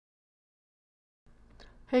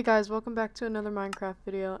Hey guys, welcome back to another Minecraft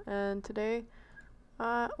video, and today,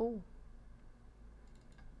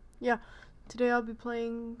 today I'll be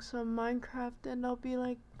playing some Minecraft, and I'll be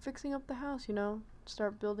like fixing up the house, you know,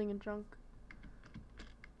 start building and junk.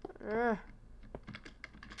 Ugh.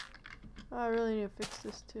 Oh, I really need to fix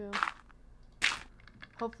this too.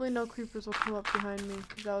 Hopefully no creepers will come up behind me,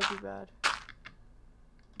 because that would be bad.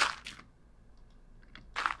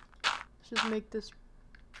 Let's just make this,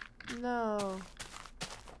 no.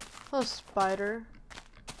 Hello, spider.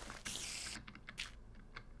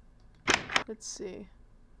 Let's see.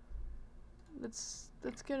 Let's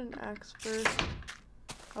get an axe first.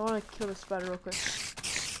 I want to kill the spider real quick.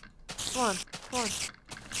 Come on, come on.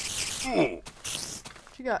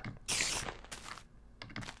 What you got?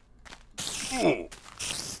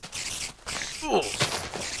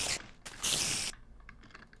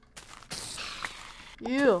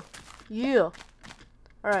 Yeah.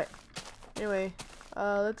 Alright. Anyway.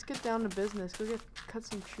 Let's get down to business. Go cut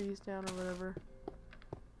some trees down or whatever.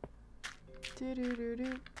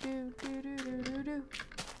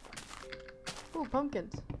 Ooh,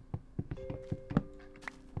 pumpkins.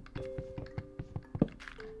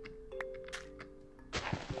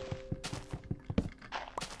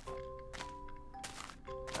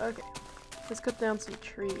 Okay, let's cut down some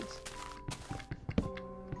trees.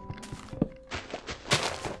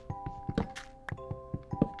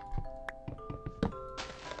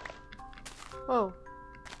 Whoa.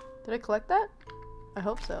 Did I collect that? I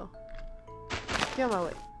hope so. Get on my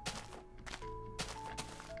way.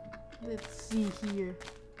 Let's see here.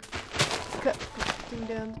 Cutting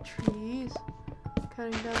down the trees.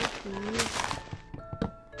 Cutting down the trees.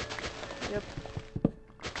 Yep.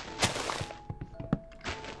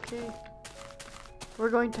 Okay.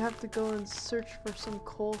 We're going to have to go and search for some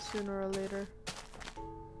coal sooner or later.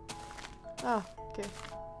 Ah, okay.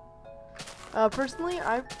 Personally,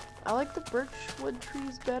 I like the birch wood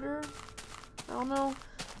trees better. I don't know.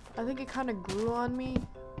 I think it kind of grew on me.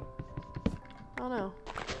 I don't know.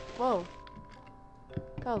 Whoa.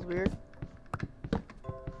 That was weird.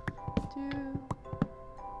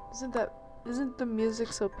 Isn't the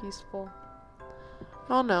music so peaceful? I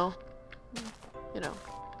don't know. You know,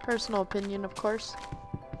 personal opinion, of course.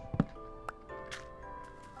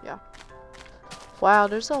 Yeah. Wow,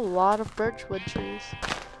 there's a lot of birch wood trees.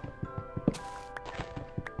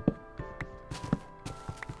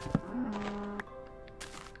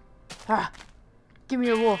 Ah! Give me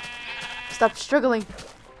your wool. Stop struggling.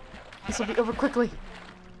 This will be over quickly.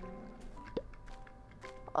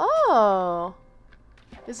 Oh!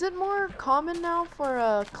 Is it more common now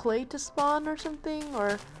for clay to spawn or something?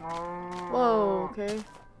 Or whoa, okay.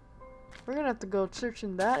 We're gonna have to go search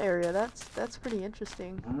in that area. That's pretty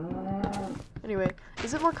interesting. Anyway,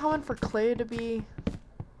 is it more common for clay to be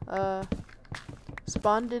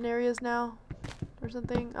spawned in areas now? Or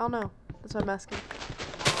something? I don't know. That's what I'm asking.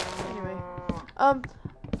 Anyway, I'm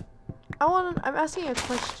asking a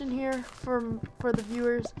question here for the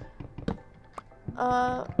viewers.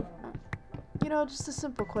 You know, just a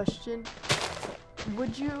simple question.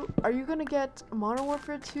 Are you gonna get Modern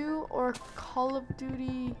Warfare 2 or Call of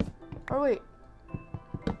Duty? Or wait,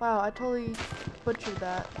 wow, I totally butchered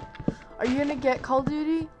that. Are you gonna get Call of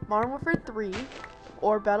Duty, Modern Warfare 3,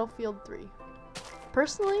 or Battlefield 3?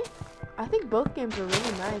 Personally, I think both games are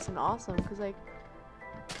really nice and awesome, because like,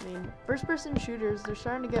 I mean, first-person shooters, they're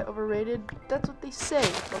starting to get overrated. That's what they say.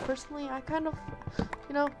 But personally, I kind of,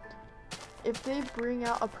 you know, if they bring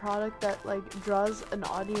out a product that, like, draws an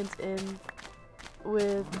audience in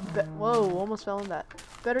with, whoa, almost fell in that.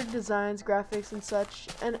 Better designs, graphics, and such.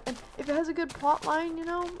 And if it has a good plot line, you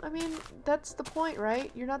know, I mean, that's the point,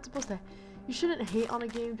 right? You're not supposed to, you shouldn't hate on a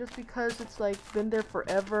game just because it's, like, been there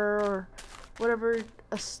forever or whatever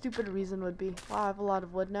a stupid reason would be. Wow, I have a lot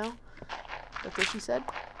of wood now. That's what she said.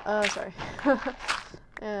 Sorry.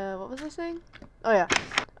 What was I saying? Oh yeah.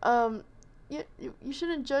 You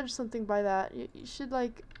shouldn't judge something by that. You should,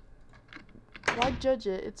 like, why judge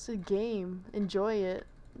it? It's a game. Enjoy it.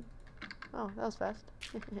 Oh, that was fast.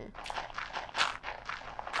 Okay.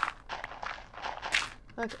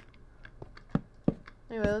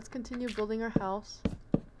 Anyway, let's continue building our house.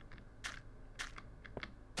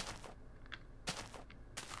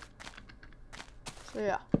 So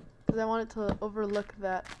yeah. Because I want it to overlook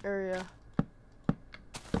that area.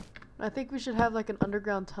 I think we should have like an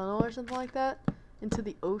underground tunnel or something like that into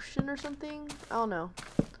the ocean or something. I don't know.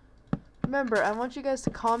 Remember, I want you guys to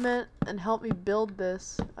comment and help me build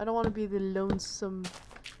this. I don't want to be the lonesome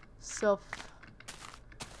self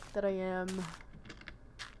that I am.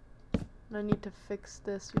 And I need to fix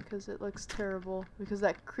this because it looks terrible. Because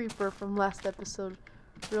that creeper from last episode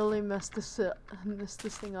really mess this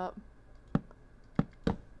thing up.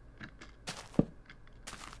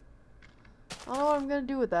 I don't know what I'm gonna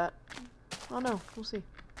do with that. I don't know. We'll see.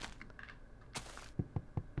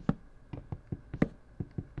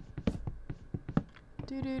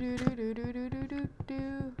 Do do do do do do do do do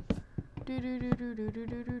do do do do do do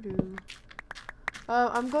do do do.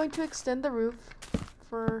 I'm going to extend the roof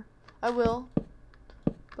for. I will,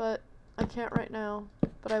 but I can't right now.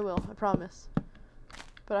 But I will. I promise.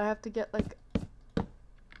 But I have to get like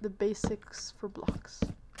the basics for blocks.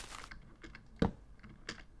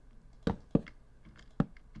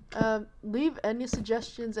 Leave any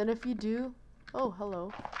suggestions, and if you do, oh,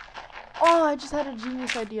 hello. Oh, I just had a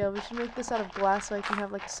genius idea. We should make this out of glass so I can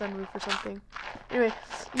have like a sunroof or something. Anyway,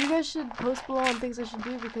 you guys should post below on things I should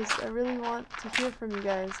do because I really want to hear from you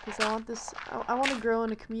guys because I want this, I want to grow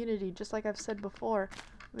in a community just like I've said before.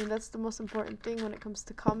 I mean, that's the most important thing when it comes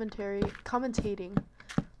to commentating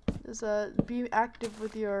is be active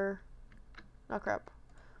with your,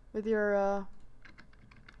 with your,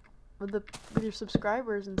 with your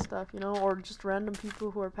subscribers and stuff, you know, or just random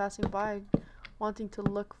people who are passing by wanting to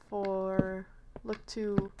look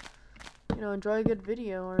to, you know, enjoy a good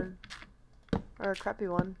video or a crappy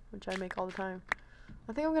one, which I make all the time.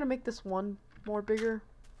 I think I'm gonna make this one more bigger.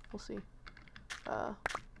 We'll see. Here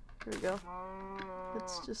we go.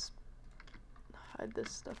 Let's just hide this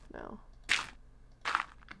stuff now.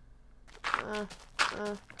 There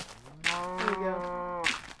we go.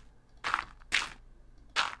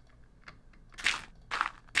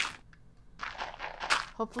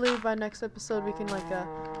 Hopefully by next episode we can like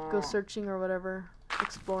go searching or whatever,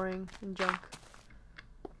 exploring and junk.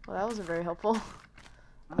 Well, that wasn't very helpful.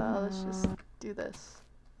 Let's just do this.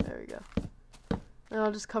 There we go. And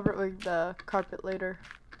I'll just cover it with the carpet later.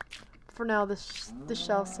 For now, this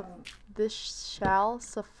shall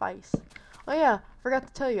suffice. Oh yeah, forgot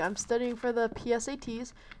to tell you, I'm studying for the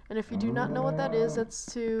PSATs, and if you do not know what that is,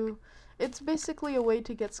 it's basically a way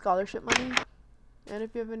to get scholarship money. And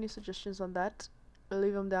if you have any suggestions on that,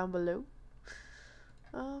 leave them down below.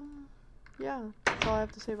 Yeah, that's all I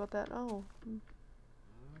have to say about that. Oh.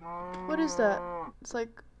 What is that? It's like,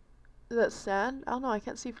 is that sand? I don't know, I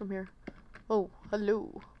can't see from here. Oh,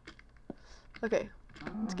 hello. Okay,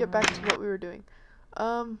 let's get back to what we were doing.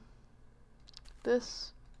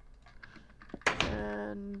 This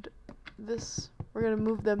and this, we're gonna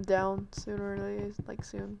move them down sooner or later, like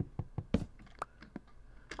soon.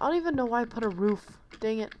 I don't even know why I put a roof.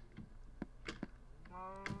 Dang it.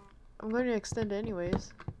 I'm going to extend it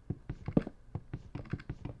anyways.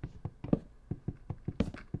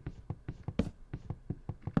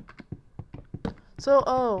 So,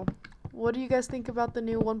 oh, what do you guys think about the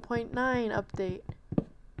new 1.9 update?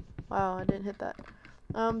 Wow, I didn't hit that.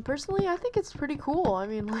 Personally, I think it's pretty cool. I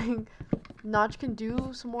mean, like, Notch can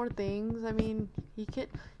do some more things. I mean, he can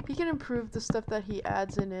improve the stuff that he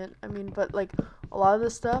adds in it. I mean, but like a lot of the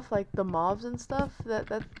stuff, like the mobs and stuff,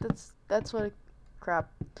 that's what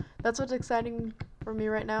crap. That's what's exciting for me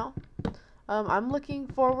right now. I'm looking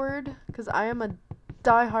forward because I am a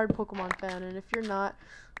die-hard Pokemon fan, and if you're not,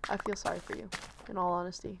 I feel sorry for you. In all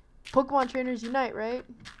honesty, Pokemon trainers unite, right?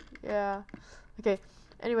 Yeah. Okay.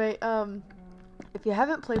 Anyway, if you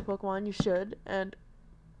haven't played Pokemon, you should. And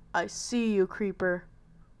I see you, creeper.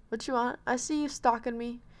 What you want? I see you stalking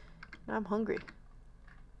me. And I'm hungry.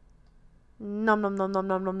 Nom nom nom nom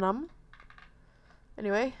nom nom nom.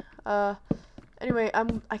 Anyway, I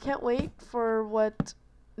can't wait for what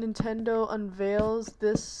Nintendo unveils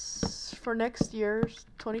this for next year's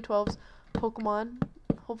 2012's Pokemon.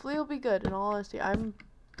 Hopefully it'll be good. In all honesty, I'm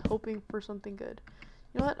hoping for something good.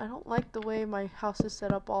 You know what? I don't like the way my house is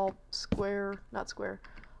set up, all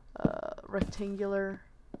rectangular.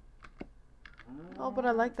 Oh, but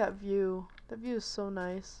I like that view. That view is so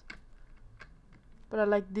nice. But I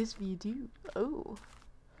like this view too. Oh.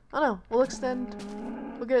 I don't know. We'll extend.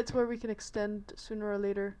 We'll get it to where we can extend sooner or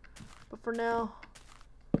later. But for now,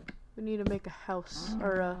 we need to make a house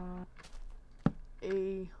or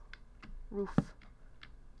a roof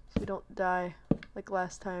so we don't die like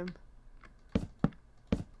last time.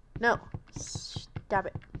 No. Stab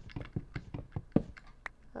it.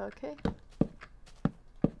 Okay.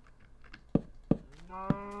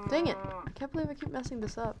 Dang it. I can't believe I keep messing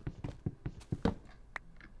this up.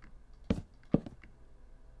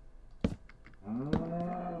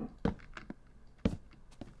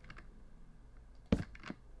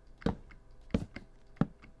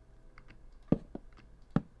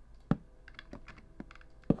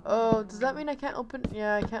 Oh, does that mean I can't open?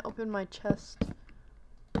 Yeah, I can't open my chest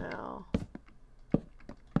now.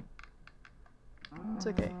 It's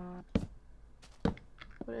okay.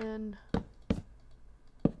 Put in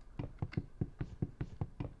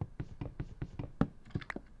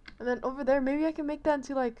And then over there, maybe I can make that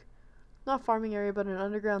into like, not farming area, but an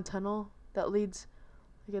underground tunnel that leads,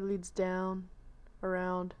 like it leads down,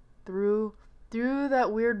 around, through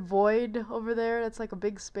that weird void over there that's like a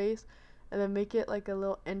big space, and then make it like a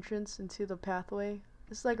little entrance into the pathway.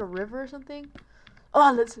 This is like a river or something.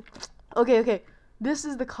 Oh, let's, okay. This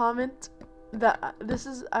is the comment that,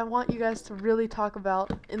 I want you guys to really talk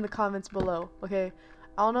about in the comments below, okay?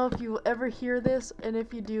 I don't know if you will ever hear this, and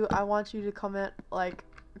if you do, I want you to comment like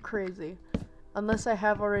crazy. Unless I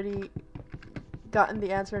have already gotten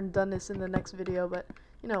the answer and done this in the next video, but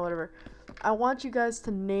you know, whatever. I want you guys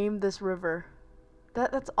to name this river.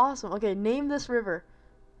 That's awesome. Okay, name this river.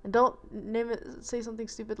 And don't name it, say something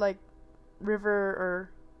stupid like river or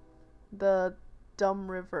the dumb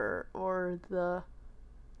river or the,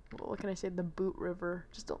 what can I say, the boot river.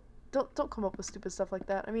 Just don't come up with stupid stuff like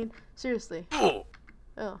that. I mean, seriously.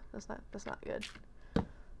 Oh, that's not good.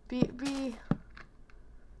 Be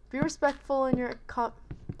respectful in your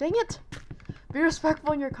dang it! Be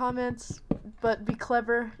respectful in your comments, but be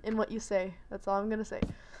clever in what you say. That's all I'm gonna say.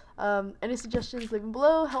 Any suggestions, leave them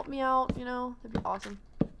below. Help me out, you know, that'd be awesome.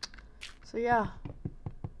 So yeah.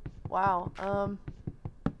 Wow.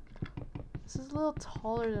 This is a little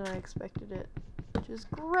taller than I expected it, which is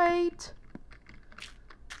great.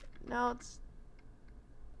 Now it's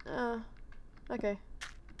okay.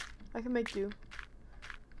 I can make do.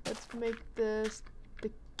 Let's make this the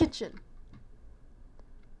kitchen.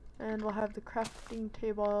 And we'll have the crafting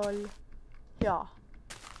table. Yeah.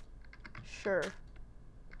 Sure.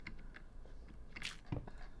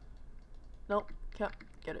 Nope, can't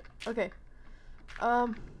get it. Okay.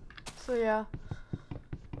 So yeah.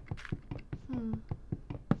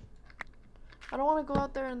 I don't want to go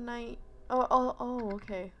out there at night. Oh,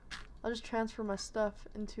 okay. I'll just transfer my stuff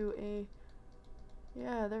into a,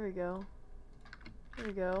 yeah, there we go. There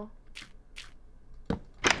we go. Put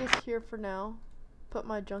this here for now. Put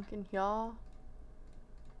my junk in here.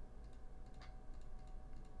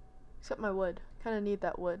 Except my wood. Kind of need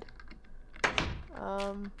that wood.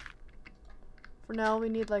 For now we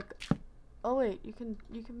need like, oh wait, you can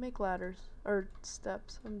make ladders or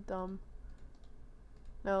steps. I'm dumb.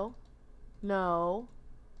 No.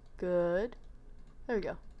 Good. There we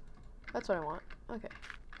go. That's what I want. Okay.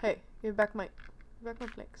 Hey, give back my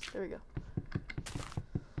planks. There we go.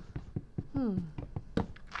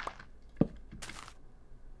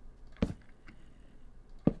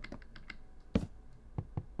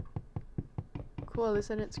 Cool, at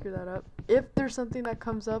least I didn't screw that up. If there's something that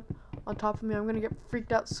comes up on top of me, I'm gonna get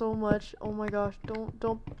freaked out so much. Oh my gosh,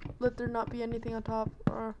 don't let there not be anything on top,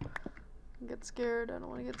 or get scared. I don't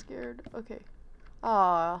want to get scared. Okay.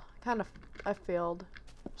 I failed.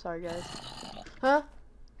 Sorry guys. Huh?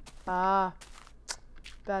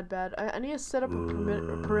 Bad. I need to set up a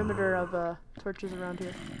perimeter of torches around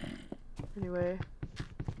here. Anyway.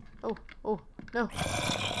 Oh, no.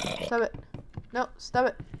 Stop it. No, stop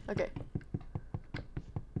it. Okay.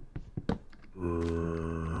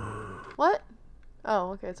 What?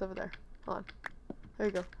 Oh, okay, it's over there. Hold on. There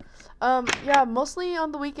you go. Yeah, mostly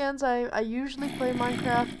on the weekends I usually play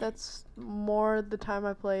Minecraft. That's more the time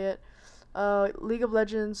I play it. League of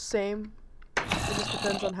Legends, same. It just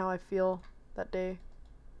depends on how I feel that day,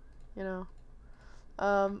 you know.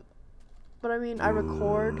 But I mean, I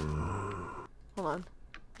record. Hold on.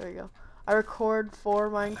 There you go. I record for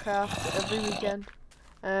Minecraft every weekend,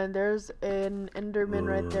 and there's an Enderman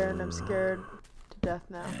right there, and I'm scared to death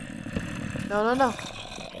now. No.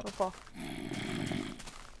 Don't fall.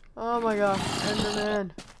 Oh my gosh,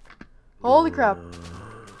 Enderman. Holy crap.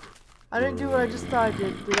 I didn't do what I just thought I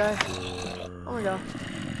did I? Oh my gosh.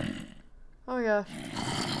 Oh my gosh.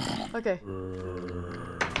 Okay.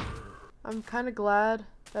 I'm kind of glad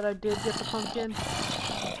that I did get the pumpkin.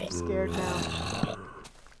 I'm scared now.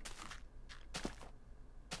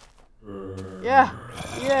 Yeah!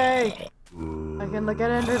 Yay! I can look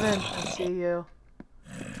at Enderman. I see you.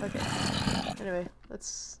 Okay. Anyway,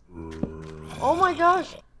 let's... Oh my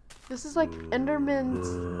gosh! This is like Enderman's...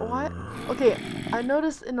 What? Okay, I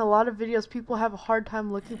noticed in a lot of videos people have a hard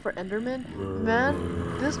time looking for Enderman.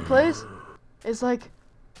 Man, this place is like...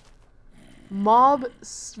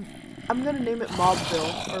 I'm gonna name it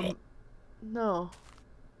Mobville. Or... No.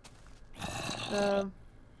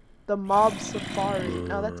 The Mob Safari.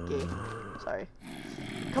 No, that's gay. Sorry.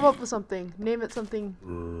 Come up with something. Name it something.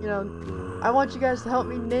 You know, I want you guys to help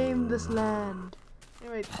me name this land.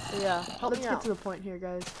 Anyway, so yeah, let's get to the point here,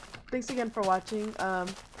 guys. Thanks again for watching.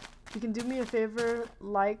 You can do me a favor,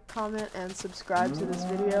 like, comment, and subscribe to this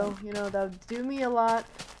video. You know, that would do me a lot.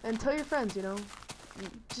 And tell your friends, you know.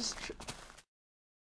 Just